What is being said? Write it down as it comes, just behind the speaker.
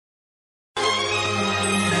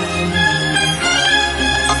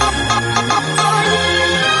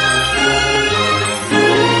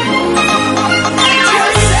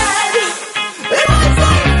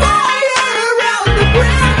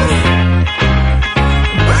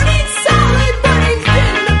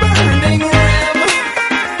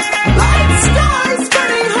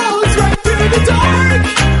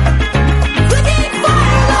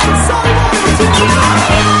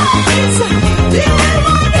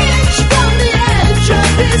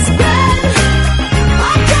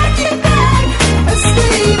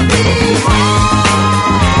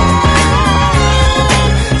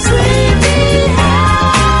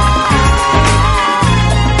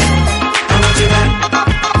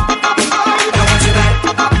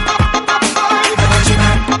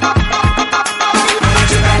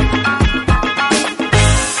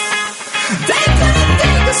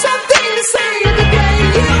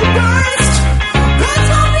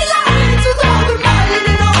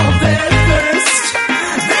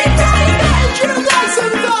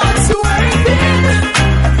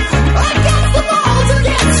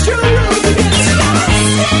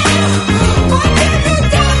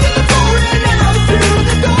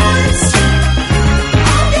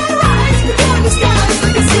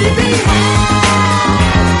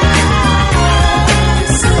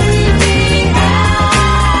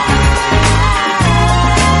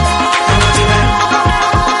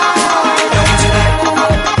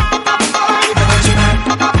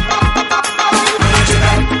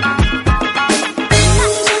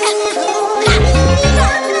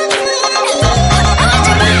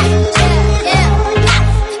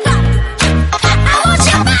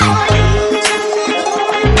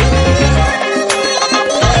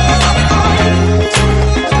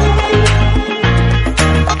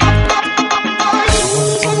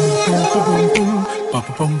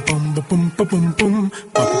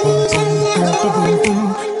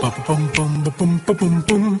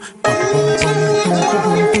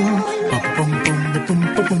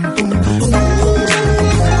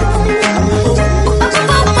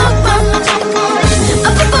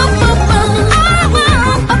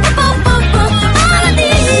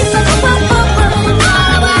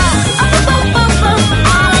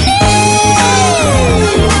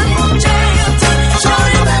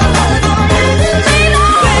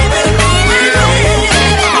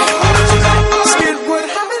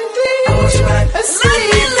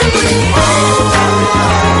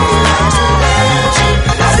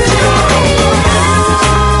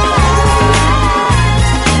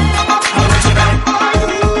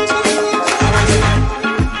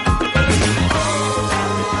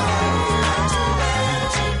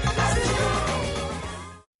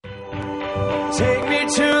Take me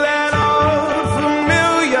to that old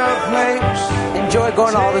familiar place. Enjoy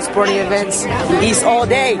going to all the sporting events. East all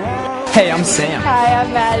day. Hey, I'm Sam. Hi,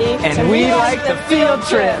 I'm Maddie. And we like the field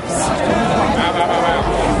trips.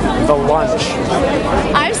 The lunch.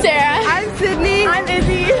 I'm Sarah. I'm Sydney. I'm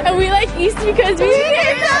Izzy. And we like East because we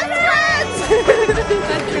are best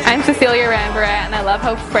friends. I'm Cecilia Rambarat, and I love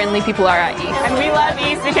how friendly people are at East. And we love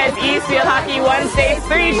East because East Field Hockey won state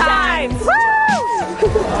 3 times.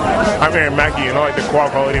 I'm Aaron Mackey, and I like the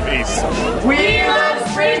quality of East. We love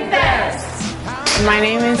Spring Fest. My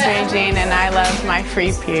name is Ray Jane, and I love my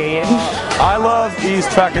free period. I love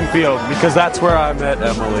East Track and Field because that's where I met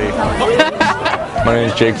Emily. My name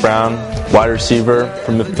is Jake Brown, wide receiver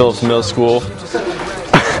from the Phillips Middle School.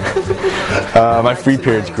 My free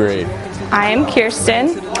period's great. I am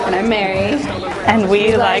Kirsten. And I'm Mary. And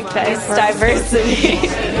we like diversity.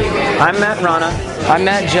 I'm Matt Rana. I'm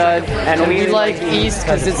Matt Judd, and we like East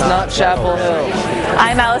because it's not Chapel Hill.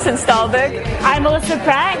 I'm Allison Stahlberg. I'm Melissa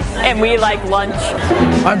Pratt, and we like lunch.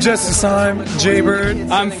 I'm Justice Syme, Jaybird.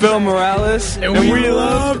 I'm Phil Morales, and we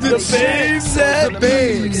love the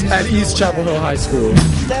babes at East Chapel Hill High School.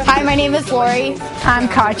 Hi, my name is Lori. I'm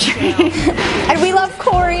Katri. And we love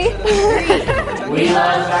Corey. We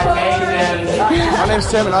love vacations. My name's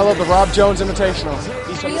Tim, and I love the Rob Jones Invitational.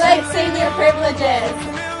 We like senior privileges.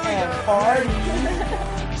 And hard.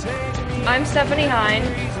 I'm Stephanie Hine,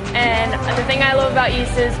 and the thing I love about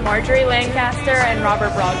East is Marjorie Lancaster and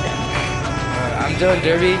Robert Brogdon. I'm Dylan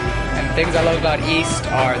Derby, and things I love about East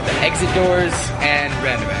are the exit doors and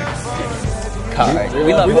random acts. Cards.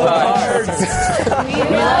 We love cards. We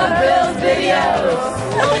love Bill's videos.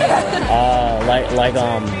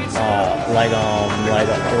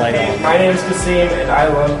 My name's Kasim, and I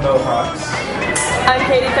love mohawks. I'm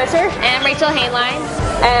Katie Fisher. And I'm Rachel Hainline.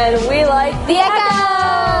 And we like The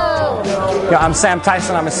Echo! Yeah, I'm Sam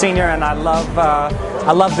Tyson. I'm a senior, and I love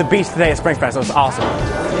the beach today at Springfest. It was awesome.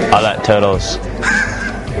 I like turtles.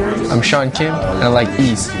 I'm Sean Kim, and I like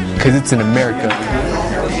East because it's in America.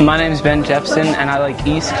 My name's Ben Jepson, and I like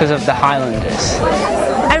East because of the Highlanders.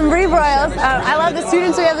 I'm Bree Broyles. I love the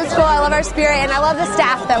students we have at school. I love our spirit, and I love the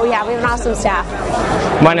staff that we have. We have an awesome staff.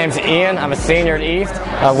 My name's Ian. I'm a senior at East.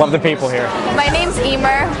 I love the people here. My name's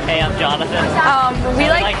Emer. Hey, I'm Jonathan. We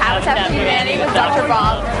like Habitat for Humanity with Dr.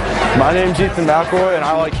 Bob. My name's Ethan McElroy, and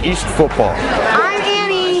I like East football. I'm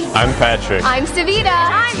Annie. I'm Patrick. I'm Stavita.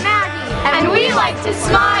 I'm Maggie. And we like to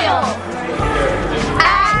smile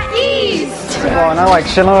at East. Well, and I like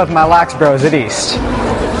chilling with my lax bros at East.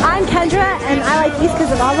 I'm Kendra, and I like East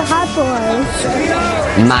because of all the hot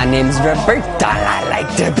boys. My name's Roberta, and I like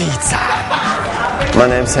the pizza. My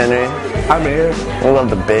name's Henry. I'm here. We love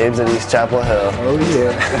the babes at East Chapel Hill. Oh,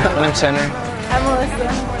 yeah. My name's Henry. I'm Melissa.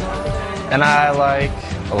 And I like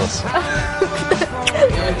Alyssa.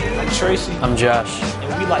 I'm Tracy. I'm Josh.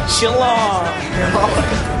 And we like Chillon.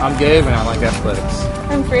 I'm Gabe, and I like athletics.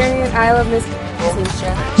 I'm Brianna, and I love Miss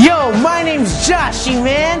Seamstress. Yo, my name's Joshy,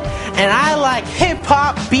 man, and I like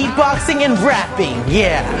hip-hop, beatboxing, and rapping,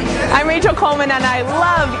 yeah. I'm Rachel Coleman, and I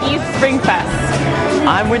love East Spring Fest.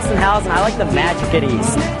 I'm Winston Howes, and I like the magic at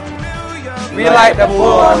East. We like the pool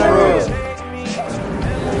on the roof.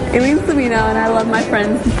 Aileen Savino, and I love my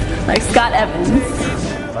friends like Scott Evans.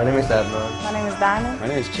 My name is Adnan. My name is Diamond. My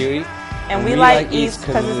name is Chewy. And we like East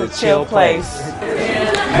because it's a chill place.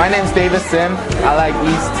 My name's David Sim. I like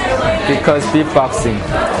East because beatboxing.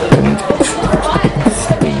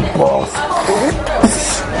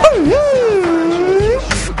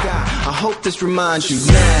 I hope this reminds you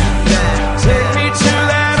now. Take me to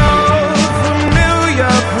that old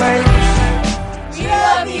familiar place. We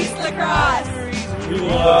love East lacrosse. We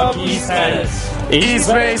love East tennis. East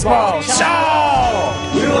baseball. Show!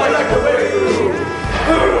 We like the way you.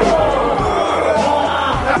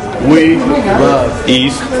 We love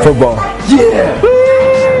East football. Yeah!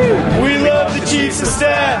 We love the Chiefs and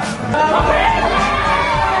staff.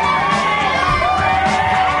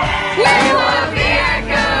 love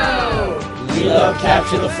Fiasco! We love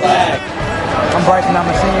Capture the Flag. I'm Bryson, I'm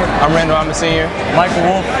a senior. I'm Randall, I'm a senior. Michael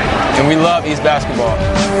Wolf. And we love East basketball.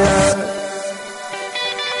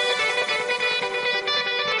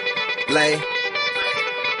 Lay.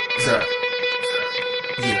 Sir.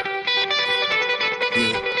 Yeah.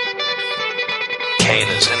 Kane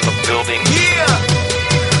is in the building. Yeah!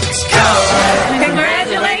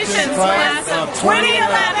 Congratulations, class of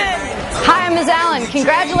 2011. Hi, I'm Ms. Allen.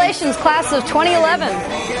 Congratulations, class of 2011.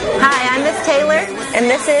 Hi, I'm Miss Taylor, and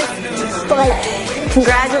this is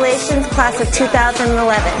congratulations, class of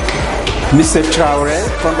 2011. Mr. Traore,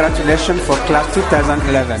 congratulations for class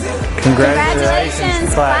 2011.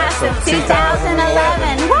 Congratulations, class of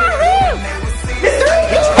 2011. Woohoo!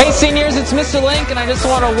 Hey seniors, it's Mr. Link, and I just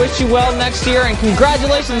want to wish you well next year, and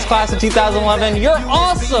congratulations, class of 2011. You're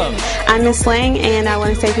awesome! I'm Miss Lang, and I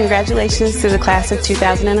want to say congratulations to the class of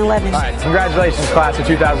 2011. All right, congratulations, class of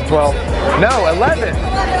 2012. No, 11.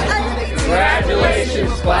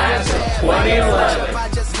 Congratulations, class of 2011.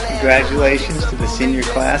 Congratulations to the senior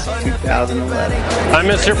class of 2011. I'm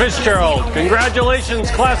Mr. Fitzgerald.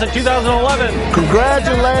 Congratulations, class of 2011.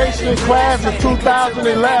 Congratulations, class of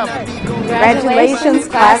 2011. Congratulations,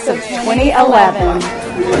 class of 2011.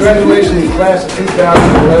 Congratulations, class of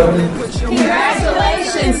 2011.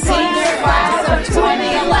 Congratulations, senior class of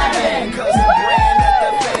 2011.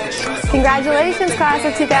 Congratulations, class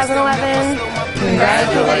of 2011.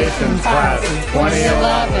 Congratulations, class of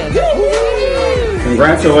 2011.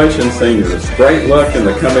 Congratulations, seniors. Great luck in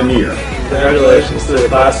the coming year. Congratulations to the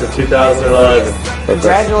class of 2011.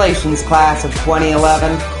 Congratulations, class of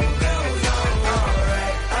 2011.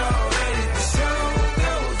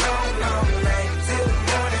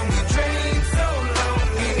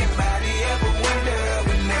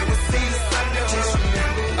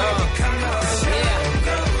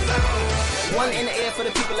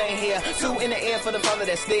 Two in the air for the father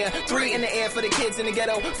that's there. Three in the air for the kids in the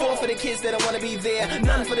ghetto. Four for the kids that don't want to be there.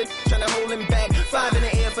 None for the trying to hold him back. Five in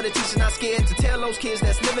the air for the teacher not scared to tell those kids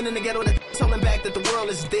that's living in the ghetto that's holding back that the world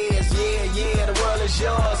is theirs. Yeah, the world is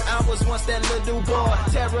yours. I was once that little boy,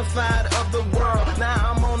 terrified of the world.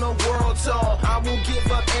 Now I'm on a world tour. I will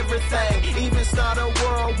give up everything, even start a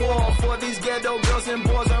world war for these ghetto girls and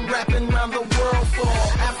boys. I'm rapping around the world for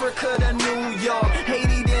Africa to New York,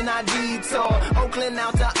 Haiti then I detour, Oakland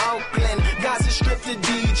out to Oakland, Gaza Strip to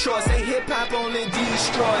Detroit. Say hip hop only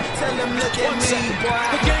destroy. Tell them look at me, boy.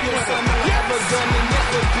 Your son will have a gun and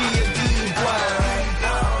never be a